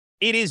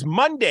It is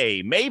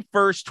Monday, May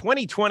 1st,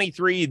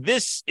 2023.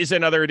 This is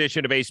another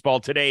edition of Baseball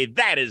Today.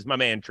 That is my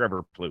man,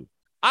 Trevor Plouffe.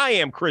 I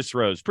am Chris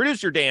Rose,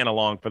 producer Dan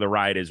along for the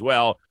ride as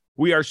well.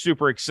 We are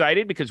super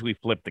excited because we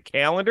flipped the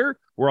calendar.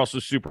 We're also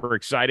super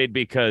excited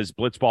because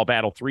Blitzball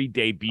Battle 3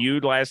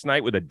 debuted last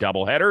night with a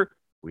doubleheader.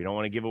 We don't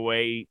want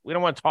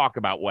to talk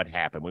about what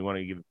happened. We want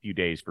to give a few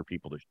days for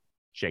people to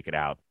shake it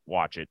out,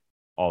 watch it,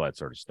 all that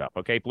sort of stuff.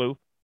 Okay, Plouffe?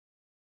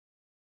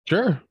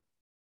 Sure.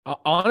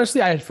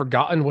 Honestly, I had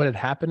forgotten what had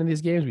happened in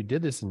these games. We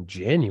did this in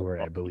January,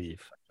 I believe.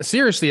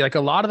 Seriously, like a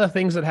lot of the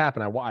things that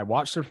happened, I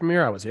watched the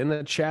premiere. I was in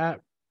the chat.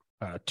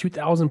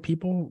 2,000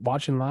 people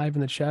watching live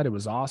in the chat. It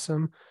was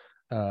awesome.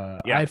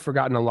 I had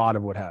forgotten a lot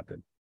of what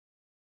happened.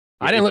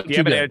 I didn't look too good. You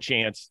haven't had a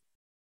chance.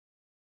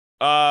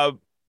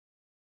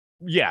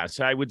 Yes,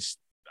 I would.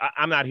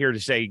 I'm not here to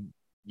say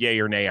yay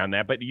or nay on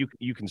that, but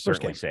you can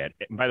certainly say it.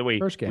 And by the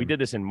way, we did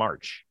this in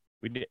March.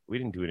 We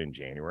didn't do it in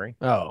January.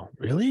 Oh,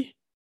 really?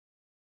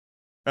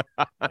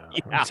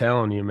 I'm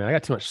telling you, man, I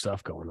got too much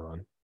stuff going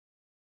on.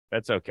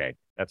 That's okay.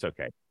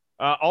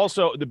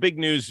 Also, the big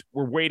news,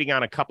 we're waiting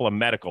on a couple of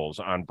medicals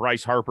on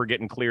Bryce Harper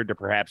getting cleared to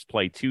perhaps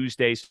play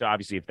Tuesday. So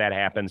obviously, if that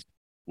happens,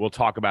 we'll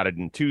talk about it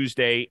on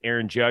Tuesday.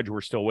 Aaron Judge,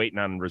 we're still waiting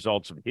on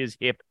results of his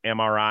hip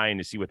MRI and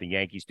to see what the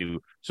Yankees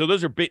do. So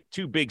those are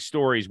two big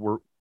stories we're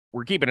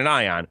keeping an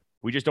eye on.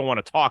 We just don't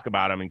want to talk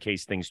about them in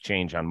case things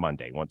change on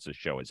Monday once the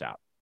show is out.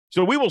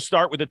 So we will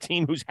start with a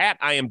team whose hat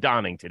I am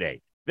donning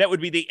today. That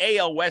would be the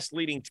AL West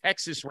leading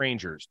Texas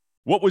Rangers.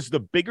 What was the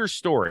bigger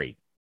story?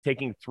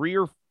 Taking three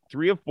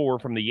of four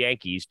from the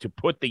Yankees to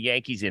put the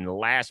Yankees in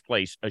last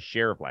place, a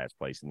share of last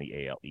place in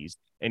the AL East,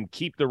 and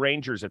keep the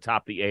Rangers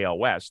atop the AL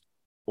West,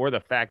 or the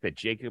fact that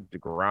Jacob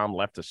deGrom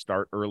left to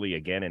start early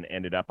again and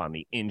ended up on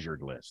the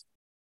injured list?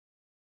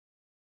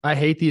 I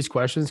hate these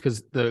questions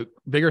because the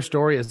bigger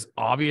story is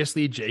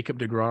obviously Jacob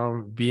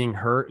deGrom being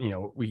hurt. You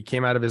know, we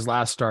came out of his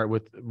last start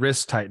with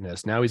wrist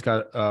tightness. Now he's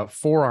got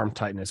forearm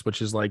tightness,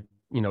 which is like,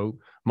 you know,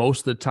 most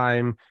of the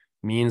time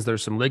means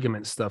there's some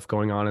ligament stuff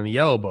going on in the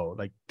elbow.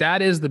 Like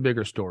that is the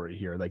bigger story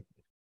here. Like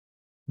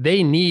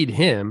they need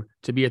him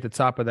to be at the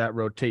top of that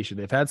rotation.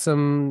 They've had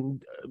some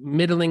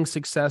middling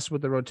success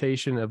with the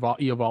rotation.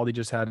 Eovaldi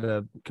just had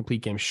a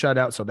complete game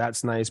shutout, so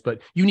that's nice.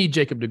 But you need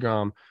Jacob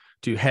deGrom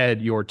to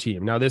head your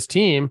team. Now, this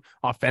team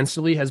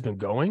offensively has been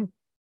going.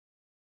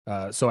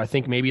 So I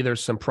think maybe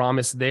there's some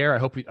promise there. I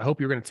hope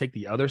you're going to take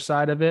the other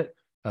side of it.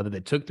 That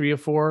they took 3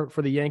 of 4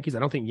 for the Yankees. I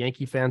don't think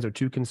Yankee fans are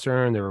too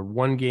concerned. They were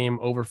one game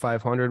over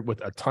 500 with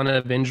a ton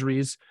of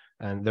injuries,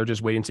 and they're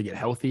just waiting to get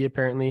healthy,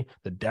 apparently.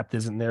 The depth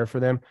isn't there for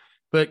them.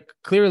 But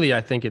clearly, I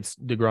think it's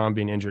deGrom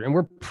being injured. And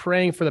we're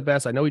praying for the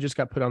best. I know he just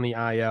got put on the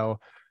IL.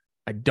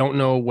 I don't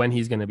know when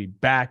he's going to be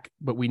back,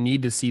 but we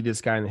need to see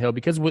this guy in the hill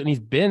because when he's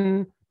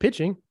been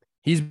pitching,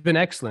 he's been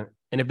excellent.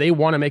 And if they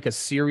want to make a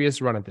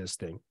serious run at this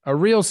thing, a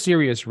real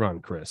serious run,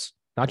 Chris,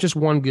 not just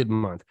one good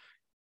month,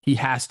 he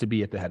has to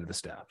be at the head of the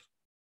staff.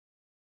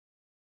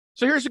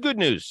 So here's the good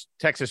news,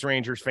 Texas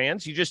Rangers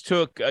fans. You just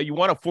you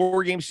won a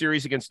 4-game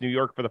series against New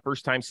York for the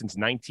first time since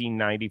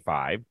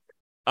 1995.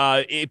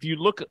 If you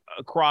look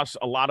across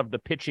a lot of the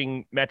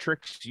pitching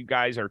metrics, you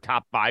guys are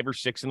top 5 or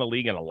 6 in the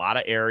league in a lot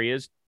of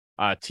areas.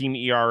 Team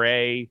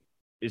ERA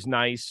is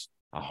nice.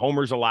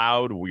 Homers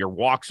allowed. Your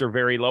walks are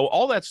very low.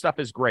 All that stuff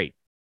is great.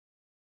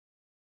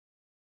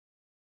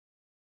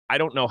 I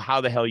don't know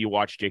how the hell you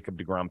watch Jacob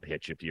deGrom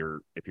pitch if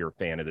you're a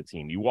fan of the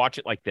team. You watch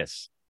it like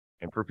this.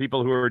 And for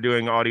people who are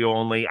doing audio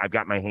only, I've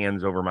got my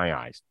hands over my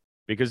eyes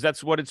because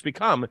that's what it's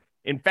become.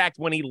 In fact,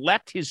 when he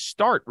left his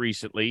start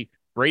recently,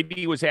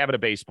 Brady was having a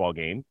baseball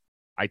game.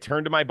 I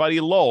turned to my buddy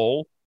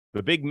Lowell,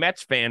 the big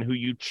Mets fan who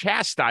you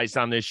chastised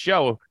on this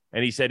show,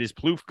 and he said, is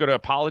Plouffe going to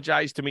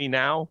apologize to me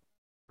now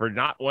for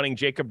not wanting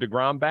Jacob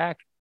deGrom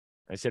back?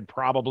 I said,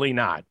 probably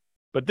not.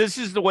 But this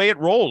is the way it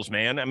rolls,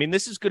 man. I mean,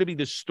 this is going to be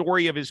the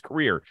story of his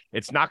career.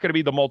 It's not going to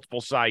be the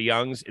multiple Cy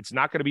Youngs. It's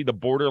not going to be the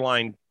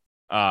borderline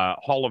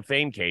Hall of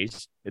Fame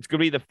case. It's going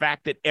to be the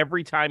fact that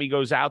every time he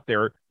goes out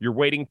there, you're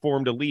waiting for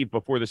him to leave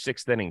before the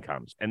 6th inning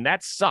comes. And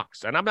that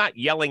sucks. And I'm not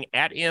yelling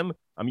at him.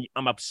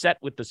 I'm upset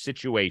with the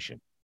situation.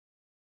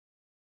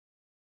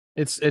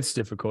 It's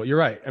difficult. You're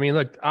right. I mean,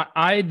 look,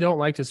 I don't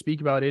like to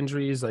speak about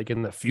injuries like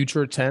in the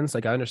future tense.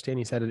 Like I understand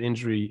he's had an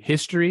injury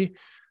history,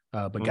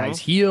 but guys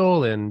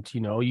heal and,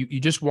 you know, you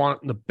just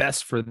want the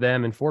best for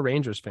them and for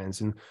Rangers fans.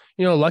 And,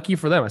 you know, lucky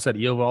for them. I said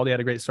Eovaldi had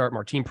a great start.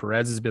 Martin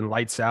Perez has been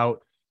lights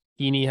out.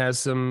 Heaney has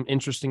some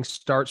interesting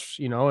starts,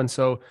 you know, and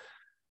so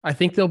I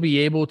think they'll be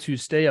able to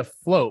stay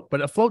afloat,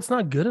 but afloat's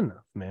not good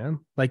enough,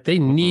 man. Like they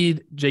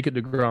need Jacob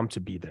deGrom to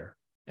be there.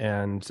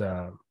 And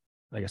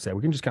like I said,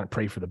 we can just kind of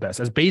pray for the best.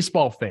 As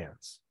baseball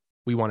fans,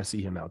 we want to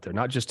see him out there,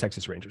 not just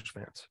Texas Rangers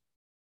fans.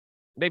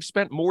 They've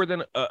spent more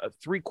than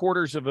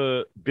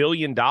 $750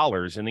 million in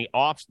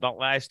the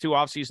last 2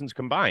 off seasons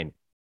combined.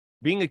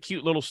 Being a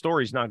cute little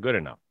story is not good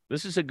enough.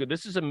 This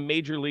is a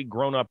major league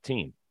grown up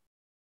team.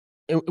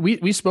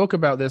 We spoke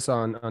about this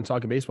on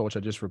Talking Baseball, which I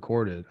just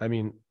recorded. I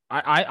mean,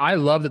 I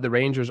love that the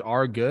Rangers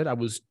are good. I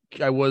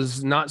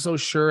was not so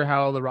sure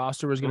how the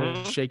roster was going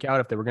to shake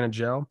out, if they were going to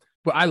gel.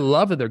 But I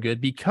love that they're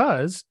good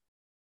because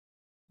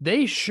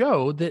they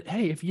show that,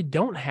 hey, if you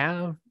don't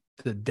have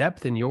the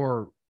depth in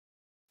your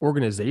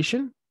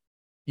organization,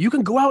 you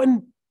can go out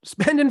and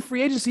spend in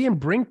free agency and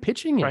bring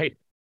pitching in. Right.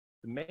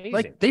 Amazing.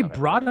 Like they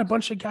brought a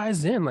bunch of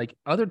guys in. Like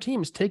other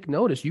teams take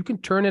notice. You can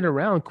turn it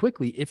around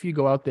quickly if you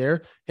go out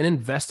there and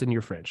invest in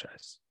your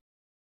franchise.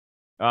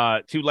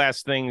 Two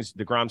last things.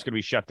 DeGrom's going to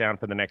be shut down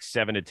for the next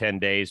 7 to 10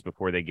 days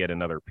before they get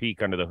another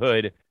peek under the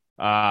hood.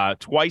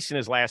 Twice in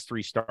his last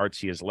 3 starts,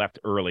 he has left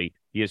early.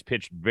 He has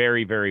pitched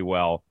very, very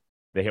well.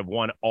 They have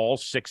won all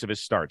 6 of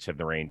his starts, have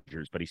the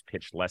Rangers, but he's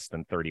pitched less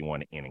than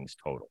 31 innings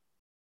total.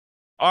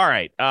 All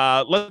right,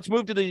 let's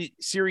move to the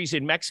series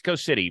in Mexico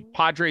City.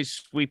 Padres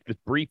sweep the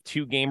brief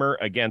 2-gamer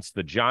against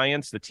the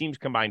Giants. The teams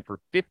combined for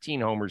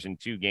 15 homers in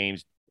 2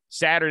 games.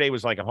 Saturday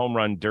was like a home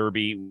run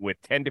derby with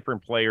 10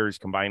 different players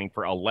combining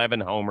for 11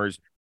 homers.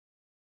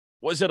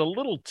 Was it a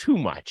little too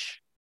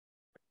much?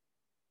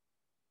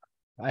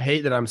 I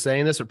hate that I'm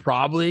saying this, but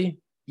probably,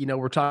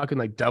 we're talking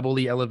like double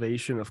the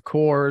elevation of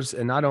cores.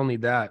 And not only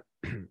that,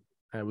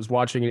 I was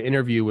watching an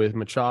interview with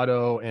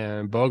Machado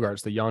and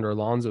Bogarts that Yonder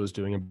Alonso was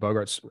doing, and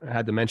Bogarts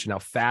had to mention how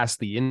fast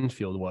the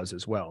infield was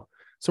as well.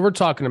 So we're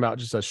talking about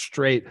just a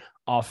straight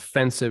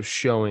offensive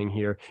showing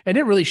here. And it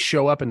didn't really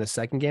show up in the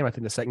second game. I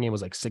think the second game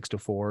was like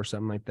 6-4 or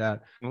something like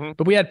that. Mm-hmm.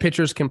 But we had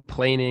pitchers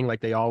complaining like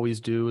they always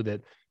do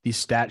that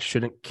these stats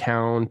shouldn't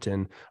count.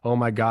 And, oh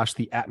my gosh,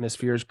 the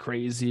atmosphere is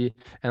crazy.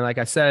 And like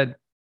I said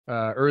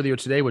earlier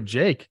today with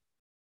Jake,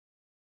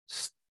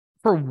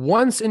 for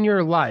once in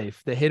your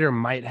life, the hitter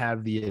might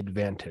have the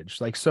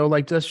advantage.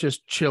 Let's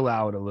just chill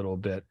out a little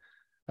bit.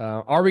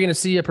 Are we going to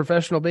see a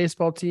professional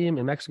baseball team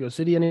in Mexico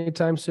City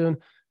anytime soon?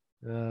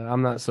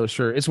 I'm not so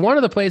sure. It's one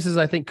of the places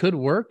I think could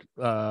work,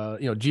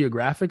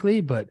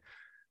 geographically, but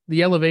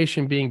the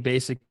elevation being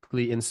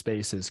basically in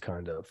space is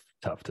kind of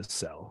tough to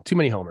sell. Too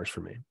many homers for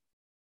me.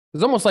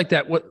 It's almost like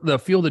the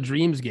Field of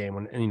Dreams game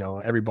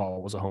when, every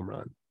ball was a home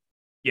run.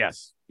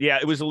 Yes. Yeah,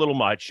 it was a little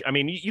much. I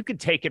mean, you could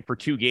take it for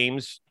 2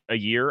 games a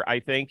year,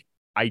 I think.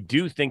 I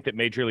do think that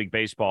Major League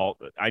Baseball,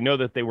 I know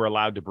that they were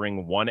allowed to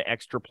bring 1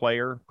 extra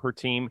player per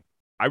team.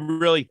 I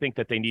really think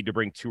that they need to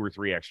bring 2 or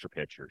 3 extra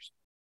pitchers.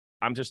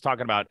 I'm just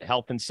talking about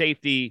health and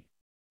safety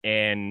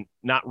and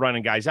not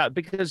running guys out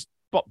because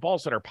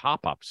balls that are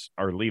pop-ups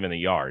are leaving the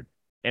yard.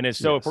 And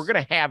so if we're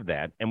going to have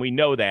that, and we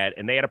know that,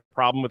 and they had a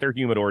problem with their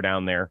humidor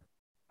down there.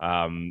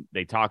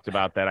 They talked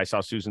about that. I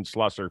saw Susan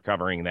Slusser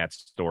covering that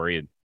story,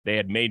 and they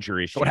had major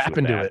issues. What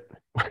happened to it?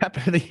 What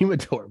happened to the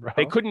humidor, bro?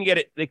 They couldn't get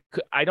it.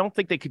 I don't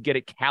think they could get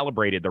it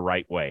calibrated the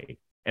right way.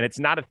 And it's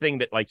not a thing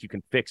that you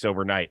can fix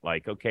overnight.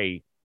 Like,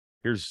 okay,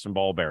 here's some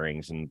ball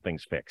bearings and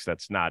things fixed.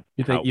 That's not.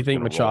 You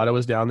think Machado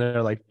was down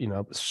there,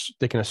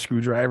 sticking a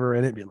screwdriver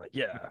in it, being like,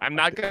 yeah. I'm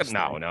not going to.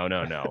 No.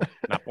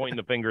 Not pointing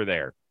the finger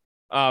there.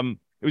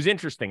 It was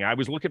interesting. I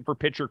was looking for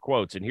pitcher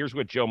quotes, and here's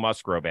what Joe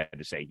Musgrove had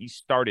to say. He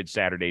started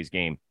Saturday's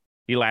game.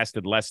 He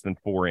lasted less than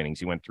 4 innings.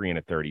 He went 3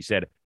 1/3. He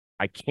said,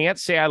 I can't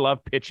say I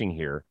love pitching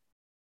here,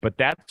 but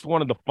that's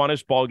one of the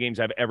funnest ball games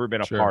I've ever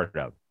been a part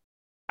of.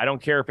 I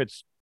don't care if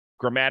it's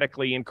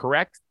grammatically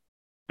incorrect.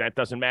 That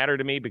doesn't matter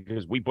to me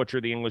because we butcher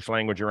the English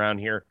language around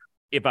here.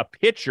 If a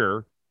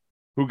pitcher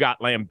who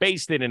got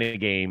lambasted in a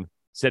game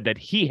said that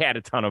he had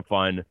a ton of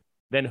fun,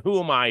 then who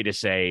am I to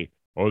say,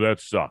 oh,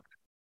 that sucked?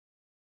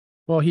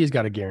 Well, he's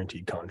got a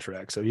guaranteed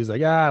contract, so he's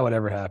like,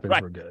 whatever happens,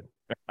 we're good.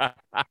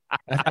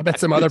 I bet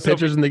some other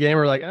pitchers in the game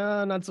were like,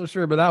 not so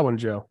sure about that one,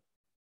 Joe.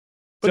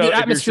 But the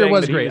atmosphere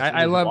was great.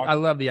 I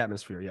love the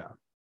atmosphere. Yeah.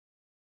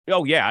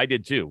 Oh yeah, I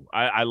did too.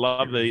 I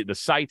love the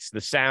sights,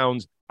 the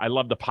sounds. I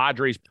love the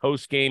Padres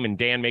post game. And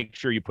Dan, make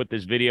sure you put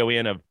this video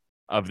in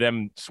of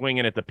them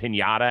swinging at the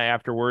piñata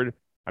afterward.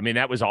 I mean,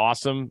 that was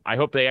awesome. I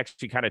hope they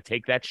actually kind of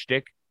take that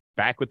shtick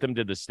back with them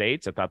to the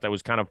States. I thought that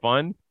was kind of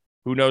fun.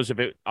 Who knows if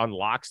it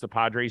unlocks the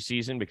Padres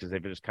season because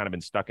they've just kind of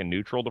been stuck in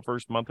neutral the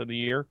first month of the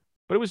year.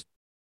 But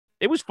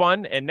it was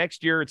fun. And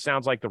next year, it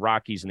sounds like the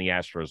Rockies and the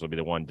Astros will be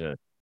the one to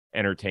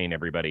entertain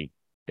everybody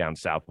down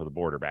south of the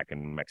border back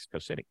in Mexico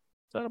City.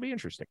 So that'll be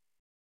interesting.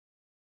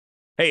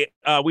 Hey,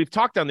 we've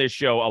talked on this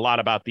show a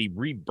lot about the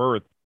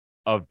rebirth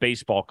of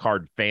baseball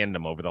card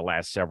fandom over the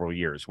last several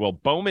years. Well,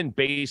 Bowman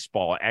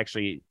Baseball,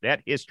 actually,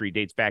 that history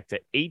dates back to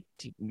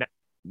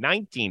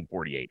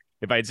 1948.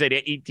 If I had said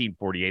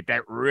 1848,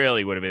 that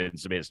really would have been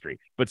some history.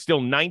 But still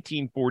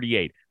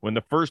 1948, when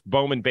the first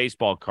Bowman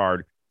Baseball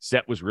card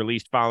set was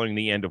released following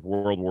the end of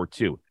World War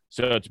II.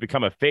 So it's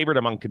become a favorite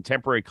among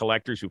contemporary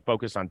collectors who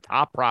focus on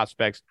top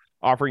prospects,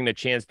 offering the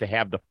chance to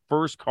have the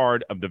first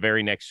card of the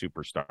very next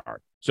superstar.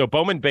 So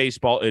Bowman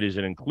Baseball, it is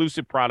an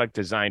inclusive product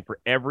designed for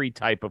every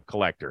type of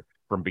collector,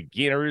 from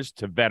beginners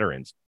to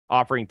veterans,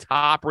 offering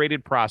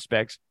top-rated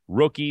prospects,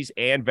 rookies,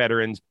 and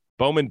veterans.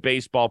 Bowman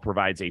Baseball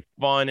provides a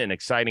fun and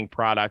exciting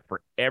product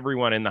for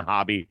everyone in the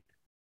hobby,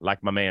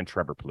 like my man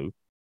Trevor Plouffe.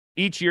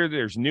 Each year,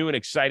 there's new and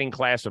exciting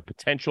class of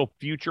potential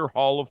future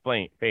Hall of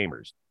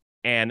Famers.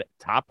 And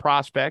top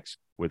prospects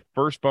with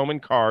first Bowman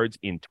cards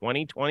in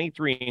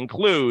 2023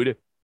 include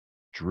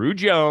Drew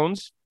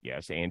Jones,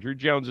 yes, Andrew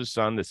Jones'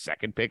 son, the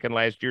second pick in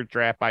last year's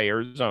draft by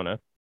Arizona,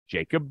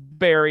 Jacob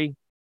Berry,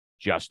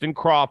 Justin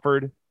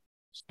Crawford,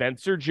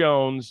 Spencer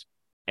Jones,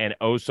 and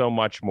oh so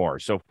much more.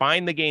 So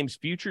find the game's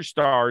future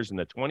stars in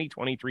the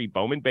 2023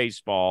 Bowman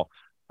Baseball,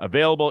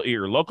 available at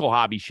your local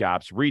hobby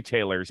shops,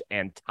 retailers,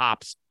 and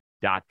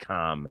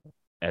Topps.com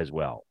as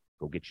well.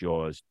 Go get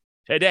yours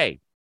today.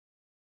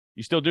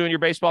 You still doing your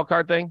baseball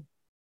card thing?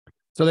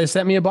 So they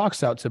sent me a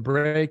box out to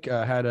break.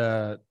 Had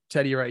a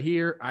Teddy right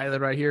here, Isla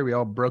right here. We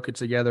all broke it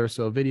together.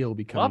 So a video will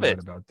be coming out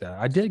about that.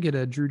 I did get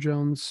a Drew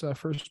Jones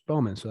first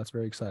Bowman, so that's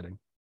very exciting.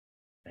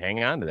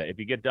 Hang on to that. If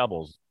you get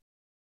doubles,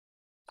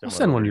 I'll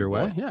send one your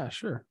way. Yeah,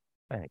 sure.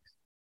 Thanks.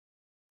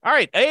 All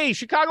right. Hey,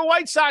 Chicago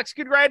White Sox,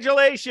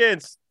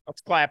 congratulations.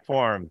 Let's clap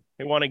for them.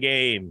 They won a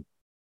game.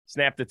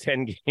 Snapped a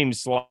 10-game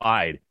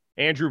slide.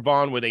 Andrew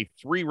Vaughn with a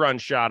 3-run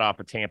shot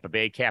off of Tampa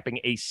Bay, capping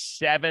a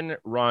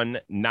 7-run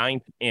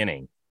 9th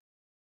inning.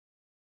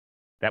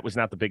 That was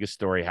not the biggest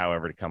story,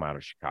 however, to come out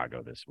of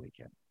Chicago this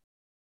weekend.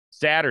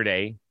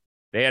 Saturday,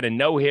 they had a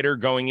no-hitter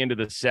going into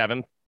the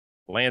 7th.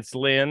 Lance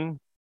Lynn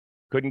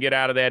couldn't get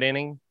out of that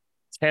inning.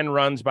 10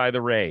 runs by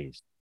the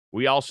Rays.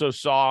 We also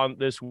saw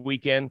this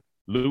weekend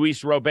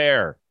Luis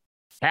Robert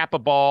tap a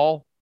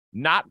ball,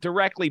 not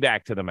directly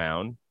back to the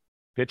mound.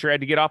 Pitcher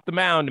had to get off the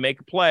mound to make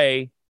a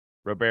play.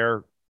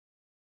 Robert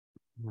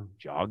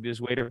jogged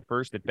his way to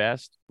first at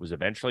best, was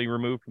eventually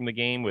removed from the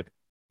game with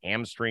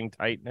hamstring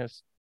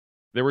tightness.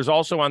 There was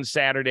also on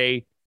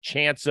Saturday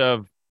chance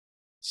of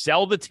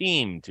sell the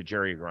team to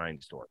Jerry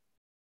Reinsdorf.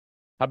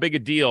 How big a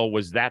deal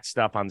was that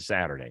stuff on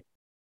Saturday?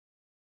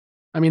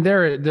 I mean,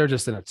 they're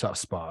just in a tough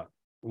spot.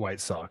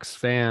 White Sox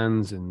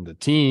fans and the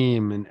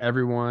team and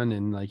everyone.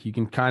 And like, you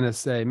can kind of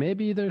say,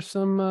 maybe there's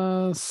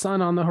some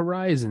sun on the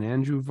horizon.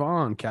 Andrew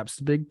Vaughn caps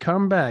the big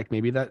comeback.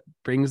 Maybe that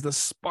brings the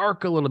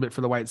spark a little bit for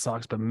the White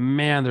Sox, but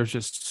man, there's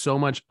just so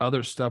much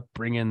other stuff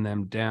bringing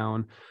them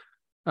down.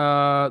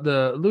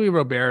 The Louis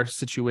Robert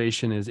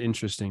situation is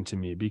interesting to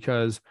me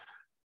because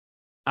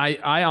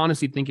I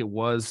honestly think it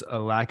was a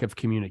lack of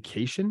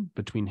communication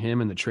between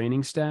him and the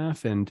training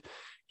staff. And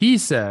he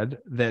said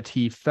that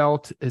he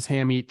felt his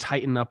hammy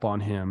tighten up on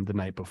him the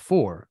night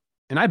before.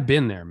 And I've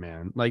been there,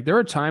 man. Like, there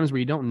are times where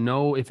you don't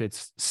know if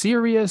it's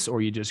serious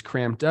or you just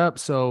cramped up.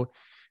 So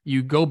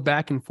you go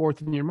back and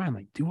forth in your mind.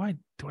 Like, do I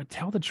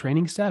tell the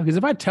training staff? Because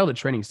if I tell the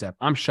training staff,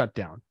 I'm shut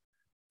down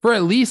for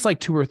at least like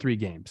 2 or 3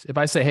 games. If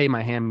I say, hey,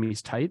 my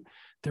hammy's tight,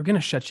 they're going to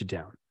shut you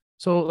down.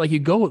 So like, you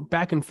go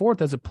back and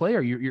forth as a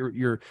player,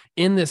 you're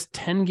in this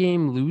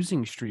 10-game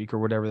losing streak or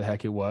whatever the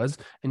heck it was.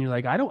 And you're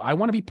like, I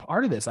want to be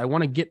part of this. I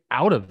want to get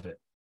out of it.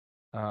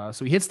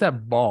 So he hits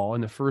that ball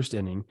in the first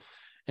inning.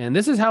 And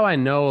this is how I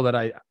know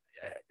that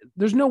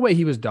there's no way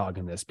he was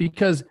dogging this,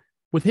 because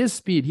with his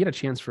speed, he had a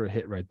chance for a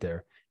hit right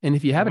there. And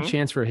if you have a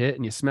chance for a hit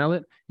and you smell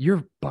it,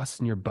 you're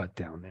busting your butt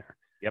down there.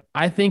 Yep.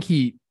 I think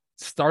he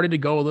started to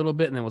go a little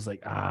bit and then was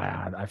like,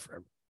 I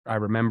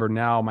remember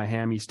now my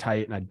hammy's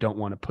tight and I don't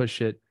want to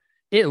push it.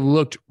 It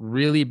looked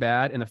really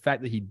bad. And the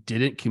fact that he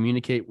didn't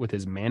communicate with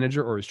his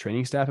manager or his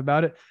training staff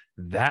about it,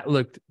 that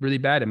looked really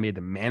bad. It made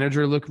the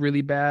manager look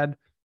really bad.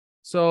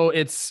 So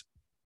it's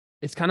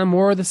kind of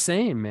more of the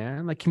same,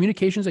 man. Like,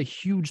 communication is a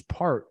huge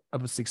part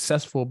of a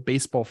successful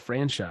baseball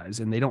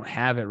franchise, and they don't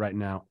have it right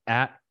now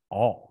at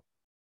all.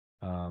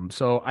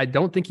 So I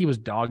don't think he was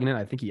dogging it.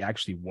 I think he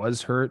actually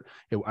was hurt.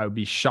 I would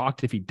be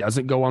shocked if he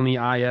doesn't go on the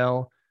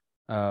IL.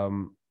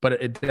 But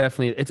it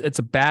definitely, it's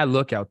a bad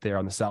look out there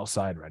on the South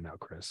Side right now,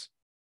 Chris.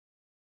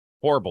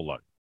 Horrible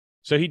look.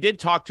 So he did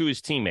talk to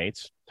his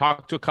teammates,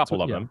 talked to a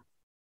couple of them.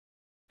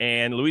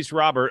 And Luis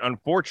Robert,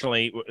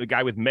 unfortunately, a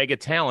guy with mega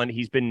talent,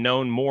 he's been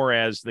known more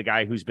as the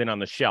guy who's been on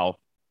the shelf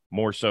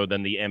more so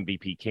than the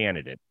MVP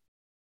candidate.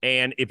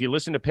 And if you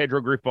listen to Pedro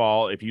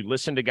Grifol, if you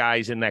listen to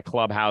guys in that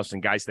clubhouse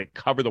and guys that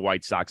cover the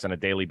White Sox on a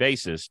daily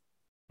basis,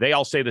 they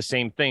all say the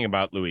same thing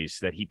about Luis,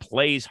 that he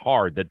plays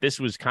hard, that this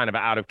was kind of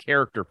out of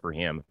character for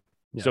him.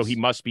 Yes. So he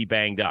must be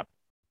banged up.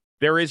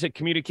 There is a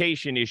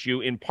communication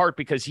issue, in part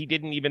because he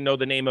didn't even know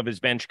the name of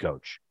his bench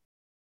coach.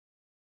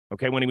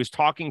 Okay, when he was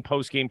talking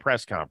post-game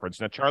press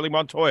conference. Now, Charlie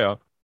Montoya,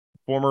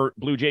 former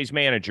Blue Jays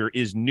manager,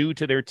 is new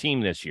to their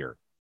team this year,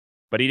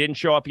 but he didn't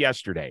show up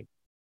yesterday.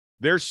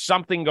 There's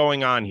something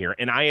going on here,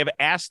 and I have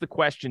asked the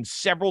question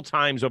several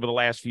times over the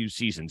last few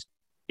seasons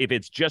if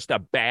it's just a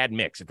bad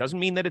mix. It doesn't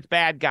mean that it's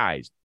bad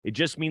guys. It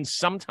just means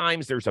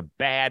sometimes there's a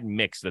bad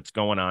mix that's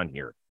going on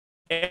here.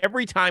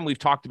 Every time we've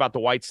talked about the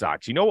White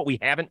Sox, you know what we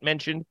haven't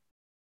mentioned?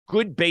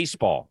 Good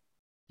baseball.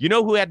 You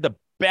know who had the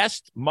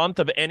best month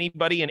of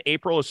anybody in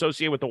April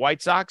associated with the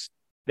White Sox?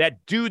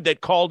 That dude that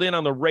called in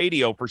on the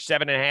radio for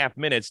 7.5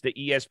 minutes to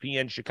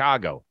ESPN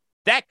Chicago.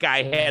 That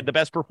guy had the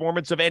best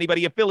performance of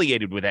anybody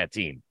affiliated with that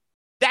team.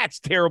 That's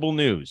terrible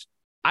news.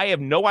 I have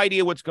no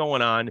idea what's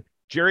going on.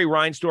 Jerry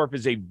Reinsdorf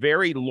is a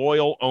very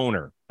loyal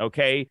owner,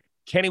 okay?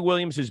 Kenny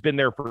Williams has been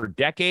there for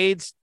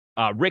decades.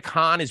 Rick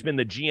Hahn has been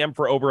the GM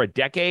for over a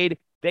decade.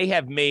 They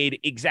have made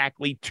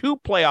exactly 2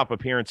 playoff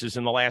appearances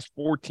in the last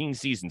 14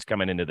 seasons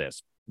coming into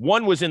this.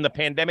 One was in the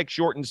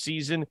pandemic-shortened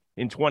season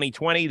in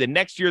 2020. The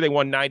next year, they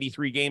won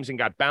 93 games and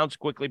got bounced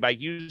quickly by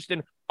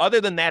Houston.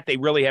 Other than that, they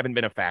really haven't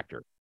been a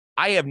factor.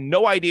 I have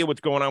no idea what's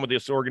going on with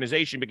this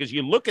organization, because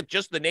you look at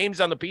just the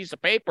names on the piece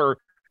of paper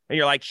and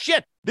you're like,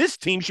 shit, this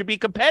team should be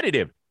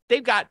competitive.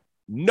 They've got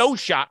no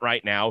shot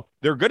right now.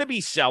 They're going to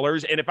be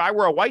sellers. And if I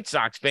were a White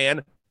Sox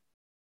fan,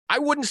 I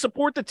wouldn't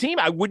support the team.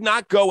 I would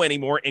not go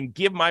anymore and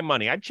give my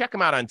money. I'd check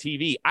them out on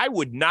TV. I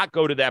would not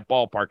go to that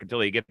ballpark until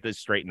they get this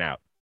straightened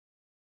out.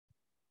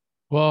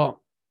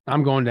 Well,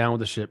 I'm going down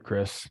with the ship,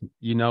 Chris.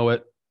 You know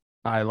it.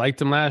 I liked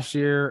them last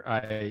year.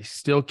 I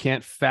still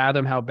can't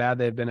fathom how bad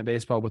they've been at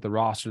baseball with the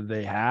roster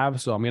they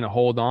have. So I'm going to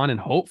hold on, and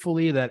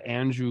hopefully that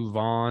Andrew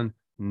Vaughn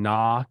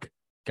knock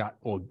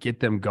will get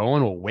them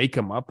going. Will wake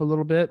them up a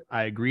little bit.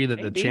 I agree that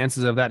the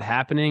chances of that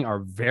happening are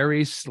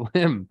very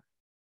slim.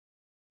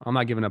 I'm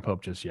not giving up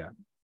hope just yet.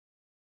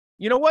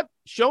 You know what?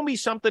 Show me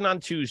something on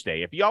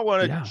Tuesday. If y'all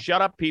want to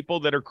shut up people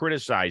that are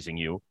criticizing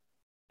you,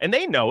 and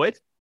they know it.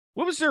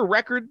 What was their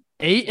record?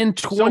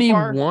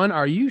 8-21. So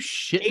are you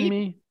shitting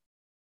me?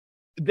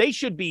 They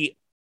should be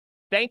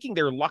thanking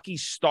their lucky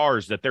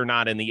stars that they're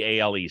not in the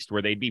AL East,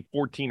 where they'd be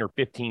 14 or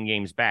 15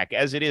 games back.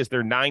 As it is,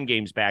 they're 9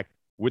 games back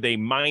with a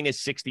minus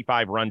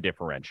 65 run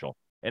differential.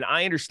 And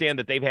I understand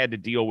that they've had to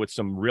deal with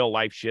some real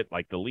life shit,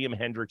 like the Liam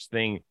Hendricks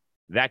thing.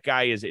 That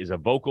guy is a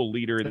vocal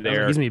leader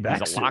there. He's going to be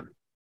back soon.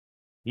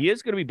 He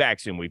is going to be back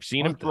soon. We've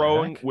seen him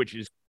throwing, which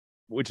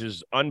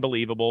is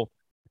unbelievable.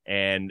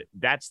 And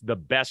that's the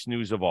best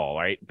news of all,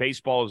 right?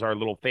 Baseball is our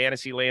little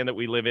fantasy land that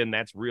we live in.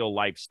 That's real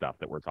life stuff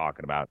that we're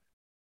talking about.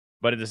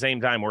 But at the same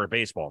time, we're a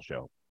baseball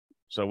show.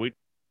 So we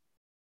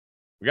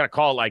got to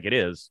call it like it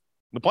is.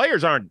 The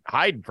players aren't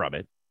hiding from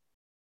it.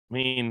 I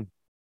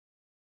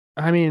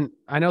mean,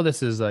 I know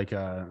this is like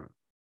a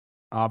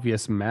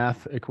obvious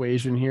math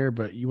equation here,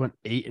 but you went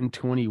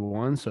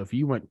 8-21. So if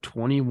you went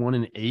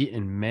 21-8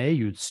 in May,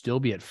 you'd still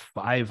be at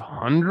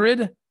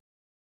 500.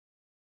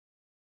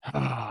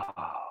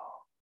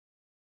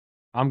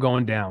 I'm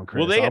going down,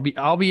 Chris. Well,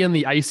 I'll be in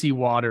the icy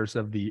waters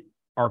of the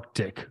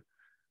Arctic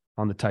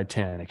on the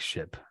Titanic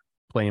ship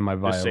playing my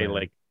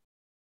violin.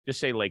 Just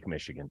say Lake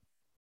Michigan.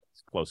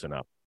 It's close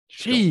enough.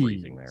 Jeez.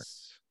 Freezing there.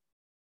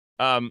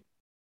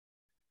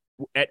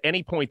 At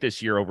any point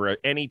this year, over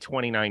any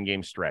 29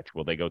 game stretch,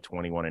 will they go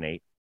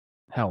 21-8?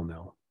 Hell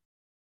no.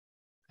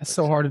 That's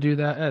so hard to do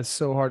that. That's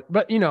so hard.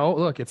 But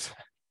look, it's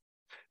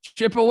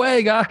chip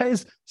away,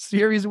 guys.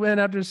 Series win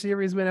after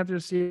series win after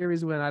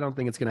series win. I don't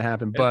think it's going to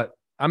happen, but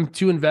I'm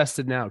too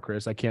invested now,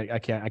 Chris. I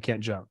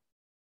can't jump.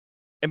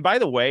 And by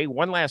the way,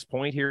 one last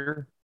point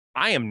here.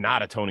 I am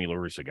not a Tony La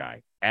Russa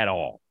guy at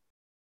all.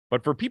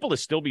 But for people to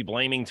still be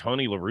blaming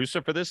Tony La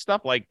Russa for this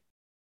stuff, like,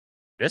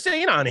 this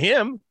ain't on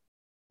him.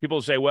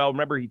 People say, well,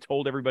 remember he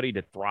told everybody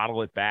to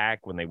throttle it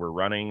back when they were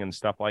running and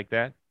stuff like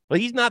that.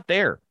 Well, he's not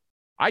there.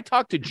 I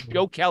talked to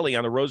Joe Kelly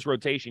on the Rose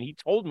rotation. He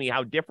told me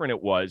how different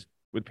it was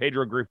with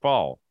Pedro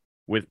Grifol,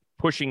 with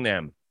pushing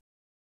them,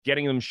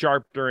 getting them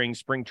sharp during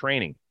spring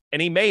training.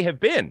 And he may have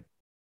been.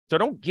 So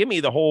don't give me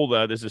the whole,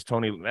 this is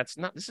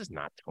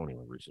not Tony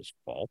La Russa's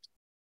fault.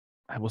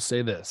 I will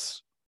say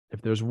this.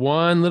 If there's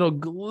one little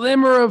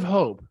glimmer of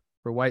hope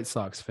for White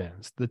Sox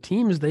fans, the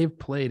teams they've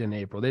played in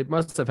April, they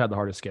must have had the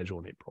hardest schedule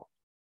in April.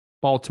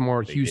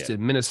 Baltimore,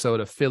 Houston,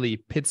 Minnesota, Philly,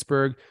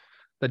 Pittsburgh.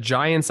 The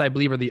Giants, I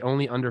believe, are the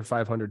only under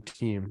 500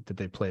 team that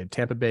they played.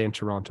 Tampa Bay and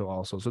Toronto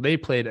also. So they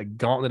played a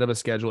gauntlet of a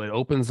schedule. It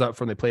opens up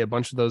from they play a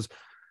bunch of those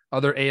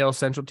other AL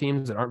Central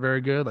teams that aren't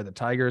very good, like the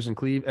Tigers and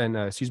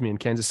in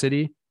Kansas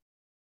City.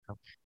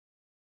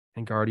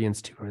 And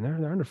Guardians too. And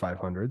they're under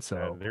 500.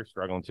 So they're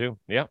struggling too.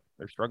 Yeah,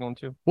 they're struggling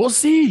too. We'll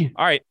see.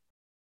 All right.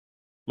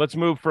 Let's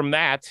move from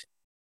that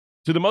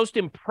to the most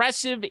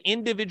impressive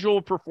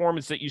individual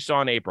performance that you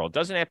saw in April. It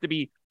doesn't have to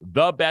be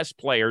the best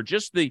player,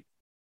 just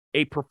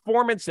a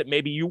performance that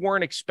maybe you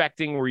weren't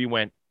expecting, where you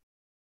went,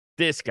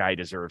 this guy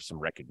deserves some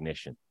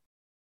recognition.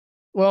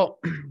 Well,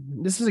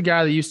 this is a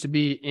guy that used to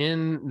be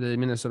in the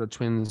Minnesota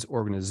Twins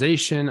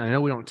organization. I know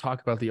we don't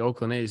talk about the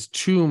Oakland A's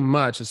too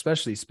much,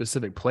 especially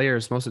specific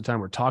players. Most of the time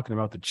we're talking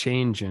about the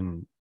change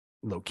in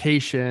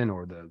location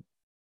or the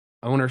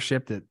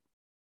ownership that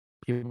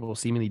people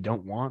seemingly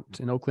don't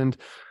want in Oakland.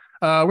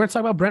 We're going to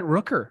talk about Brent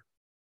Rooker.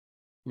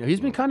 He's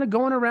been kind of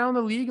going around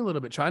the league a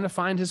little bit, trying to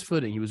find his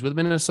footing. He was with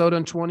Minnesota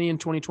in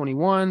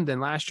 2021. Then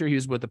last year he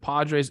was with the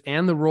Padres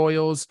and the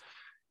Royals,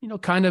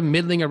 kind of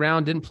middling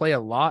around, didn't play a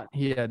lot.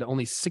 He had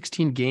only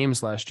 16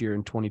 games last year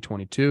in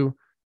 2022,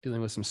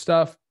 dealing with some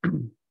stuff.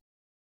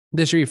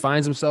 This year he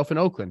finds himself in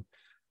Oakland.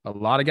 A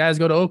lot of guys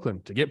go to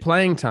Oakland to get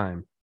playing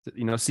time,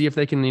 to, see if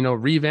they can,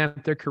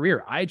 revamp their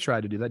career. I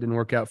tried to do that. Didn't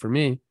work out for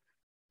me.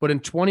 But in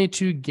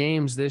 22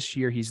 games this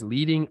year, he's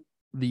leading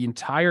the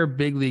entire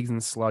big leagues in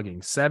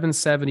slugging,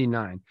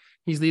 779.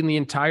 He's leading the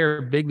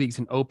entire big leagues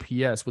in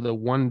OPS with a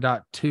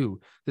 1.2.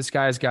 This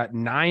guy's got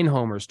 9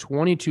 homers,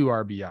 22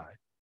 RBI.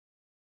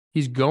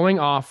 He's going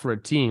off for a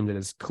team that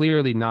is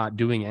clearly not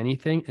doing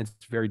anything. It's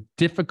very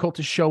difficult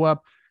to show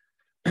up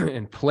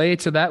and play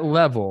to that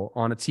level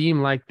on a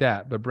team like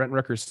that. But Brent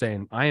Rooker's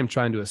saying, I am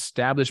trying to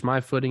establish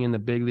my footing in the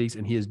big leagues,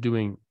 and he is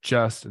doing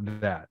just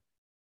that.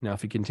 Now,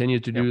 if he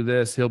continues to do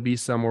this, he'll be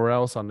somewhere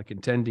else on the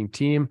contending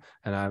team,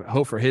 and I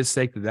hope for his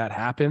sake that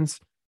happens.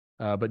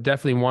 but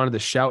definitely wanted to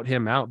shout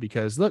him out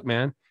because look,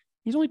 man,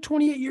 he's only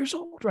 28 years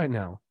old right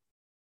now.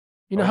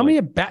 You know, how many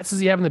at bats does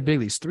he have in the big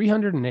leagues?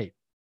 308.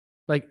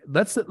 Like,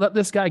 let's let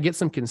this guy get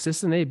some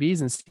consistent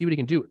ABs and see what he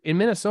can do. In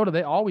Minnesota,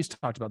 they always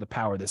talked about the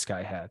power this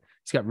guy had.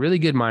 He's got really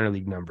good minor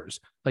league numbers.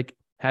 Like,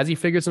 has he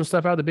figured some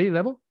stuff out at the big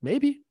level?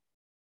 Maybe.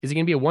 Is he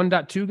going to be a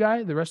 1.2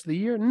 guy the rest of the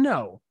year?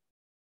 No.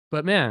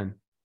 But, man,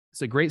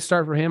 it's a great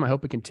start for him. I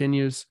hope it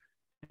continues,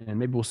 and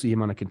maybe we'll see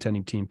him on a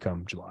contending team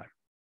come July.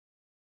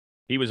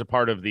 He was a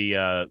part of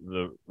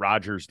the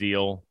Rogers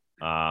deal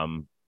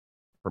from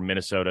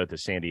Minnesota to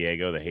San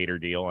Diego, the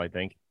Hader deal, I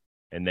think.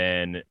 And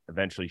then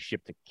eventually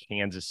shipped to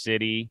Kansas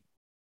City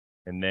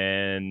and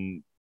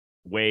then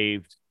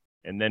waived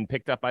and then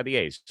picked up by the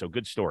A's. So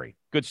good story.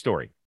 Good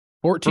story.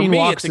 14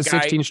 walks to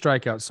 16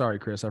 strikeouts. Sorry,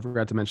 Chris. I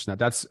forgot to mention that.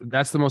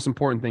 That's the most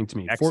important thing to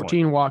me. Excellent.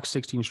 14 walks,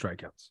 16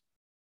 strikeouts.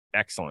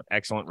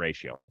 Excellent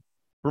ratio.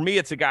 For me,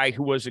 it's a guy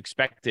who was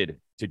expected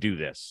to do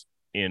this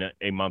in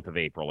a month of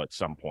April at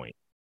some point.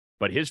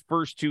 But his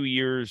first 2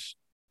 years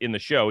in the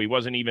show, he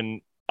wasn't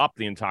even up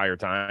the entire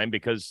time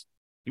because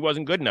he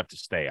wasn't good enough to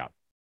stay up.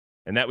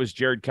 And that was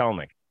Jared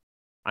Kelenic.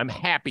 I'm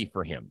happy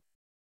for him.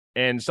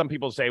 And some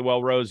people say,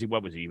 well, Rosie,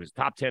 what was he? He was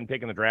top 10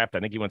 pick in the draft. I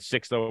think he went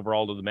 6th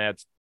overall to the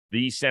Mets.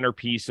 The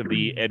centerpiece of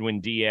the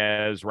Edwin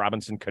Diaz,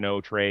 Robinson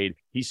Cano trade.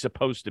 He's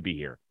supposed to be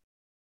here.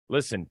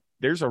 Listen,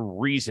 there's a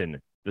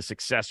reason the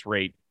success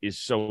rate is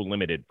so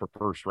limited for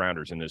first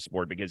rounders in this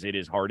sport because it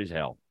is hard as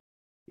hell.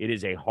 It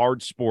is a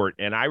hard sport.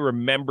 And I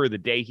remember the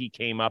day he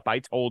came up, I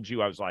told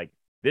you, I was like,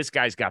 this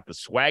guy's got the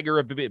swagger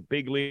of a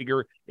big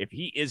leaguer. If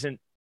he isn't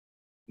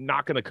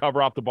not going to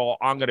cover off the ball,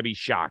 I'm going to be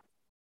shocked.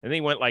 And then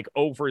he went like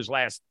 0 for his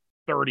last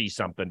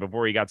 30-something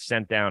before he got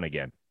sent down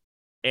again.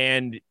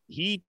 And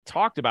he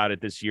talked about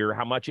it this year,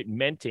 how much it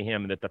meant to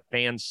him that the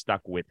fans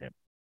stuck with him.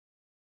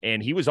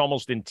 And he was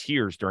almost in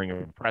tears during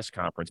a press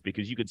conference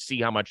because you could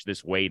see how much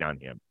this weighed on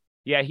him.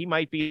 Yeah, he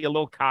might be a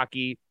little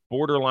cocky,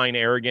 borderline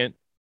arrogant,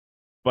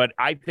 but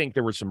I think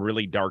there were some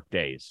really dark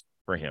days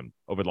for him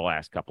over the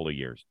last couple of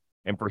years.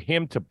 And for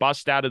him to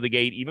bust out of the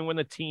gate, even when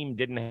the team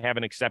didn't have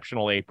an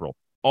exceptional April,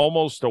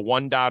 almost a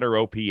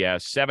 1.0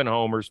 OPS, 7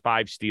 homers,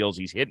 5 steals.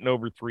 He's hitting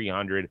over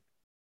 300.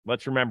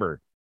 Let's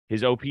remember,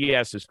 his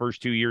OPS his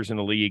first 2 years in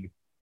the league,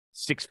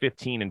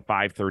 615 and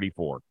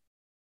 534.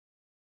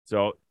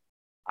 So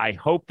I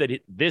hope that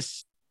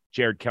this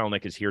Jared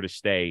Kelenic is here to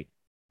stay,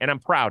 and I'm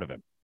proud of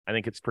him. I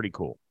think it's pretty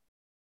cool.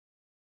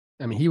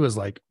 I mean, he was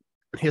like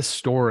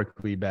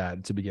historically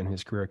bad to begin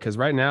his career because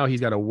right now he's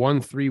got a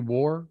 1.3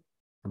 WAR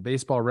on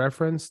Baseball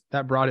Reference.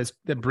 That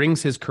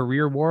brings his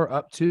career WAR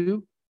up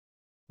to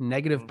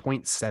negative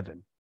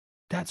 0.7.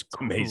 That's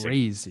amazing.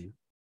 Crazy.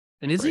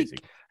 And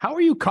how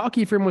are you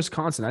cocky from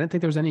Wisconsin? I didn't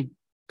think there was any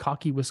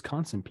cocky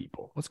Wisconsin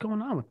people. What's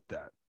going on with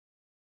that?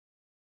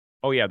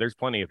 Oh, yeah, there's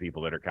plenty of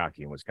people that are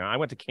cocky in Wisconsin. I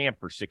went to camp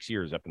for 6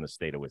 years up in the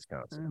state of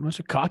Wisconsin. A bunch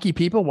of cocky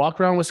people walk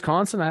around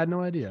Wisconsin? I had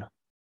no idea.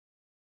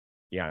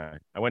 Yeah,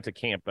 I went to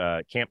Camp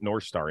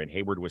North Star in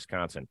Hayward,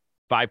 Wisconsin.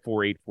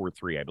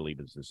 54843, I believe,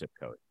 is the zip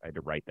code. I had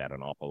to write that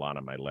an awful lot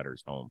on my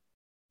letters home.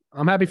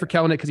 I'm happy for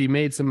Kelenic because he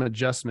made some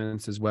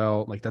adjustments as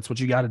well. Like, that's what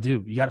you got to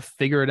do. You got to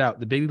figure it out.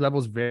 The big league level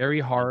is very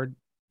hard,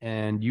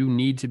 and you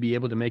need to be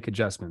able to make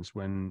adjustments.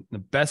 When the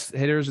best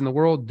hitters in the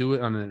world do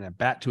it on a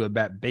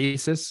bat-to-a-bat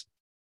basis,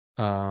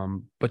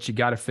 but you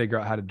got to figure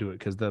out how to do it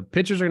because the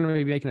pitchers are going to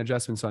be making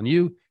adjustments on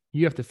you.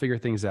 You have to figure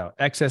things out.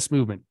 Excess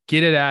movement.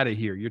 Get it out of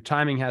here. Your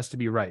timing has to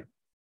be right,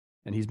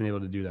 and he's been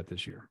able to do that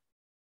this year.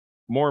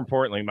 More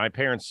importantly, my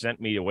parents sent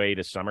me away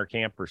to summer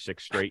camp for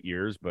 6 straight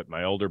years, but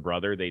my older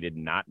brother, they did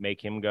not make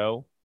him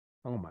go.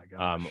 Oh my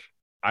gosh.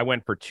 I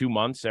went for 2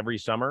 months every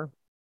summer.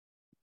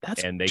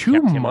 And they 2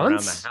 kept him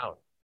around the house.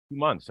 2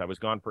 months. I was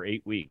gone for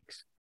 8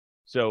 weeks.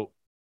 So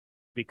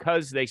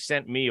because they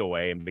sent me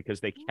away and because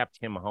they kept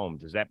him home,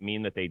 does that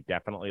mean that they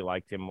definitely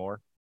liked him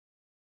more?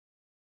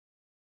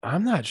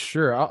 I'm not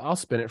sure. I'll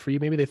spin it for you.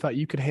 Maybe they thought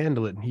you could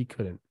handle it and he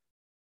couldn't.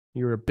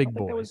 You were a big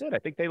boy. That was it. I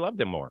think they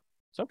loved him more.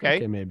 It's okay.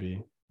 Okay,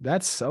 maybe.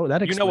 That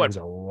explains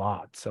a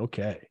lot. It's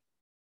okay.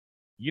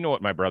 You know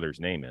what my brother's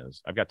name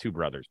is. I've got 2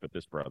 brothers, but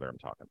this brother I'm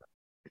talking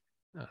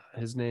about.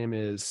 His name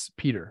is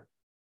Peter.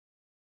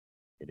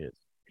 It is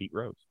Pete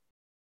Rose.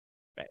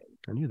 Bang.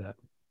 I knew that.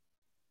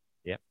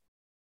 Yeah.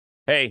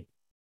 Hey,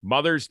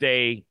 Mother's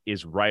Day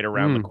is right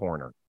around the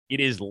corner.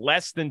 It is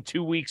less than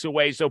 2 weeks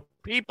away. So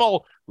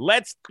people,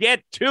 let's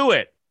get to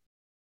it.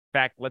 In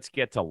fact, let's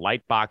get to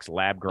Lightbox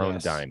lab-grown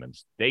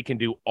diamonds. They can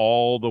do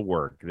all the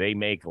work. They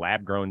make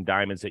lab-grown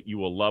diamonds that you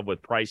will love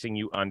with pricing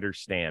you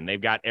understand. They've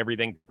got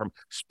everything from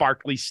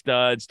sparkly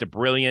studs to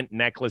brilliant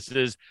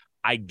necklaces.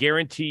 I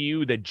guarantee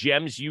you the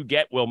gems you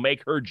get will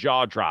make her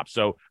jaw drop.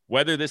 So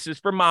whether this is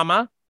for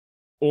mama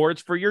or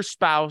it's for your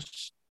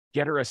spouse,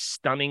 get her a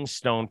stunning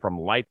stone from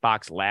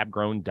Lightbox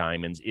lab-grown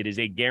diamonds. It is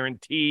a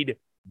guaranteed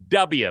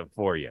W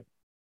for you.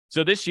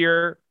 So this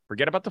year,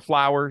 forget about the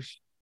flowers,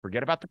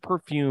 forget about the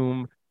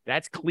perfume.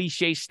 That's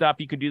cliche stuff.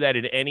 You can do that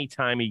at any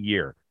time of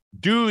year.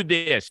 Do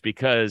this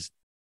because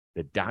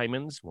the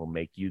diamonds will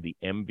make you the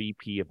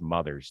MVP of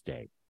Mother's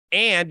Day.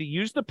 And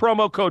use the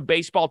promo code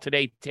baseball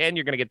today 10.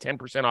 You're going to get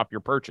 10% off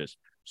your purchase.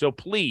 So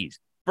please,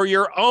 for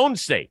your own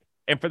sake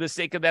and for the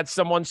sake of that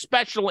someone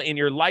special in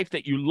your life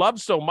that you love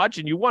so much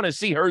and you want to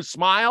see her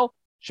smile,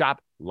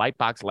 shop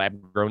Lightbox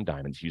lab-grown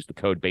diamonds. Use the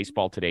code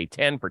baseball today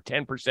 10 for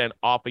 10%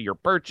 off of your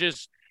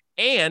purchase.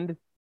 And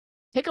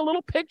take a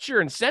little picture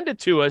and send it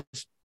to us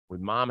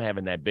with mom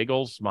having that big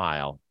old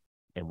smile.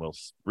 And we'll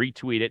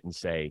retweet it and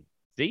say,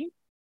 see,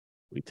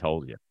 we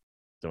told you.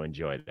 So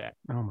enjoy that.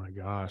 Oh, my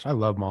gosh. I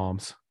love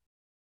moms.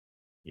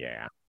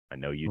 Yeah, I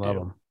know you Love do.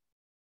 them.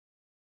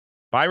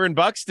 Byron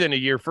Buxton,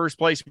 your first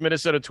place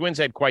Minnesota Twins,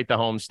 had quite the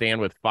homestand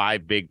with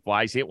 5 big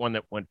flies. He hit one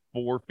that went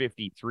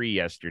 453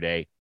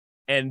 yesterday.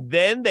 And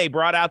then they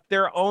brought out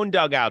their own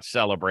dugout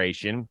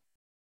celebration.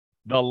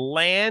 The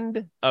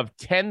land of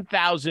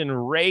 10,000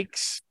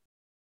 rakes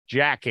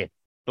jacket,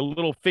 the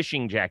little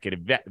fishing jacket,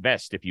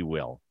 vest, if you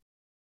will.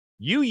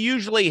 You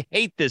usually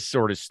hate this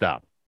sort of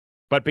stuff,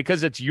 but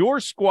because it's your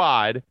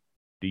squad,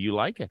 do you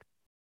like it?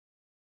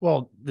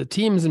 Well, the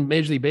teams in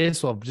Major League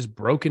Baseball have just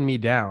broken me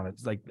down.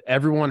 It's like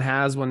everyone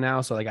has one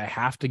now, so like I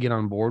have to get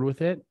on board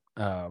with it.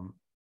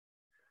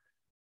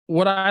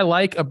 What I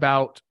like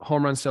about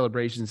home run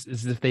celebrations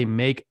is if they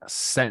make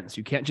sense.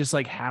 You can't just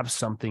like have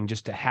something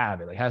just to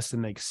have it. It has to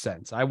make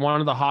sense. I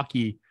wanted the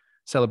hockey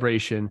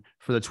celebration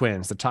for the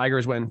Twins. The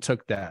Tigers went and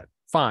took that.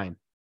 Fine.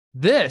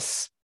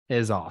 This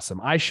is awesome.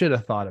 I should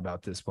have thought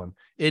about this one.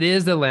 It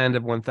is the land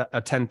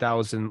of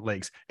 10,000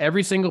 lakes.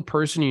 Every single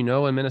person you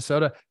know in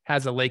Minnesota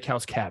has a lake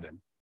house cabin.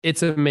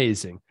 It's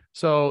amazing.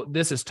 So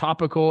this is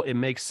topical. It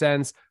makes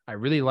sense. I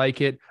really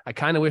like it. I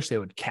kind of wish they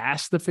would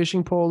cast the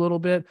fishing pole a little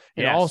bit.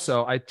 And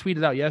also, I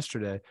tweeted out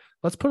yesterday,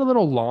 let's put a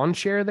little lawn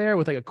chair there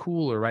with like a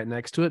cooler right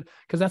next to it,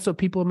 because that's what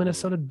people in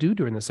Minnesota do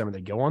during the summer.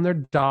 They go on their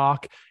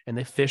dock and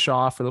they fish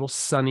off for little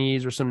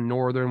sunnies or some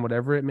northern,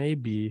 whatever it may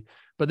be.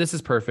 But this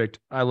is perfect.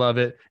 I love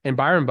it. And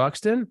Byron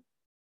Buxton,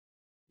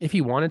 if he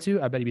wanted to,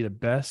 I bet he'd be the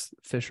best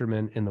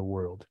fisherman in the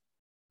world.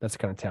 That's the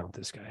kind of talent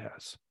this guy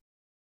has.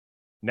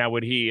 Now,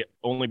 would he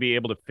only be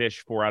able to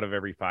fish 4 out of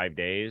every 5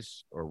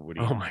 days, or would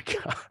he? Oh my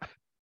God.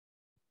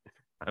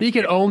 He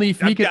could only.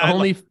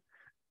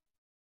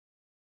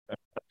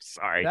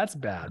 Sorry. That's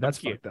bad. That's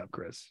fucked up,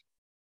 Chris.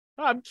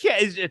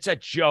 It's a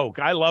joke.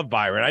 I love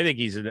Byron. I think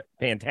he's a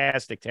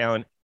fantastic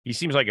talent. He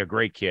seems like a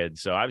great kid.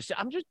 So I'm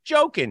just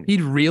joking.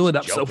 He'd reel it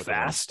up so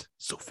fast.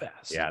 So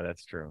fast. Yeah,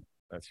 that's true.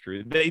 That's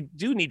true. They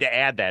do need to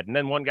add that. And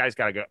then one guy's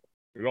got to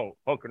go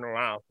poking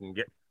around and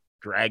get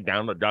dragged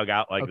down the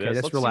dugout like this.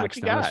 Let's relax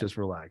now. Let's just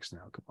relax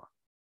now. Come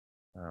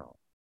on. Oh.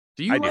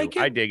 Do you like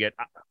it? I dig it.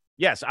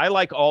 Yes, I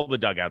like all the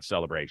dugout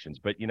celebrations,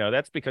 but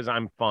that's because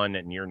I'm fun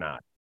and you're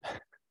not.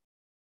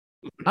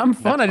 I'm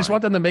fun. I just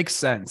want them to make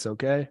sense.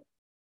 Okay.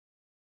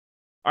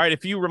 All right. A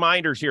few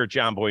reminders here at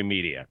John Boy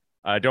Media.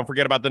 Don't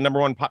forget about the number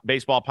one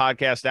baseball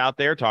podcast out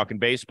there, Talking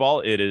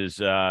Baseball. It is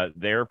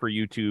there for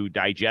you to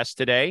digest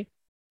today.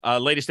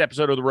 Latest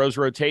episode of the Rose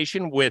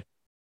Rotation with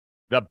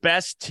the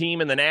best team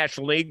in the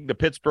National League, the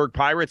Pittsburgh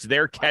Pirates,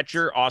 their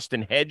catcher,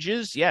 Austin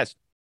Hedges. Yes.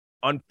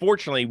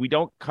 Unfortunately, we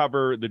don't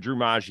cover the Drew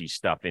Maggi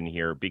stuff in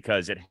here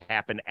because it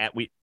happened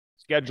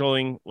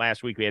scheduling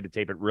last week. We had to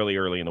tape it really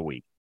early in the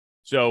week.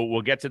 So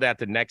we'll get to that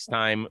the next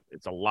time.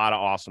 It's a lot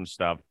of awesome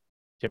stuff.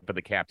 Tip of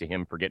the cap to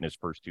him for getting his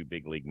first 2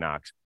 big league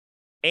knocks.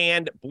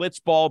 And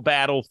Blitzball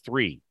Battle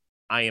 3.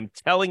 I am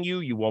telling you,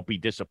 you won't be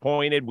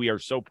disappointed. We are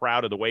so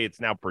proud of the way it's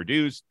now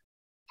produced,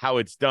 how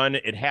it's done.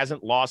 It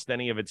hasn't lost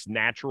any of its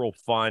natural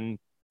fun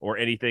or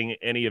any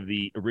of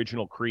the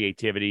original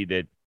creativity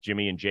that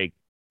Jimmy and Jake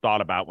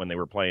thought about when they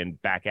were playing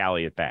back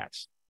alley at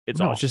bats.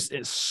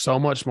 It's so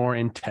much more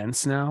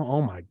intense now.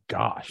 Oh my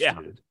gosh,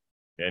 dude.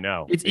 I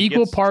know. It's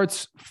equal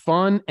parts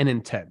fun and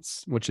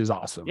intense, which is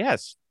awesome.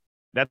 Yes.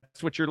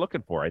 That's what you're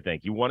looking for, I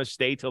think. You want to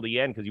stay till the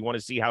end because you want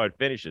to see how it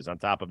finishes on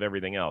top of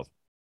everything else.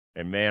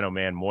 And man, oh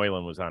man,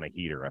 Moylan was on a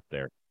heater up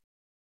there.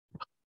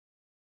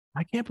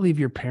 I can't believe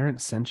your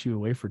parents sent you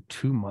away for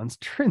 2 months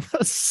during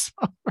the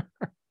summer.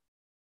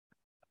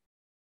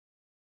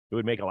 It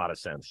would make a lot of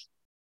sense.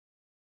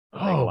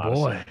 Oh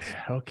boy.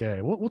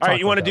 Okay. We'll talk. All right.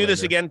 You want to do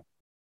this later. again?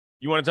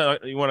 You want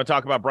to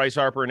talk about Bryce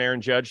Harper and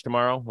Aaron Judge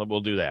tomorrow?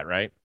 We'll do that,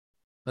 right?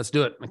 Let's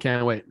do it. I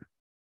can't wait.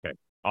 Okay.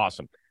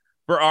 Awesome.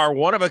 For our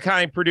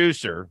one-of-a-kind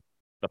producer,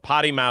 the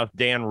potty mouth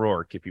Dan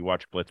Rourke, if you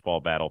watch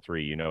Blitzball Battle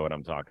 3, you know what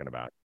I'm talking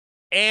about.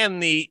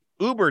 And the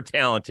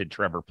uber-talented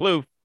Trevor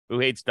Plouffe, who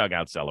hates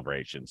dugout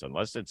celebrations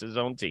unless it's his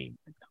own team.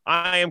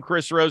 I am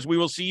Chris Rose. We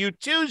will see you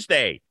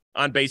Tuesday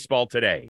on Baseball Today.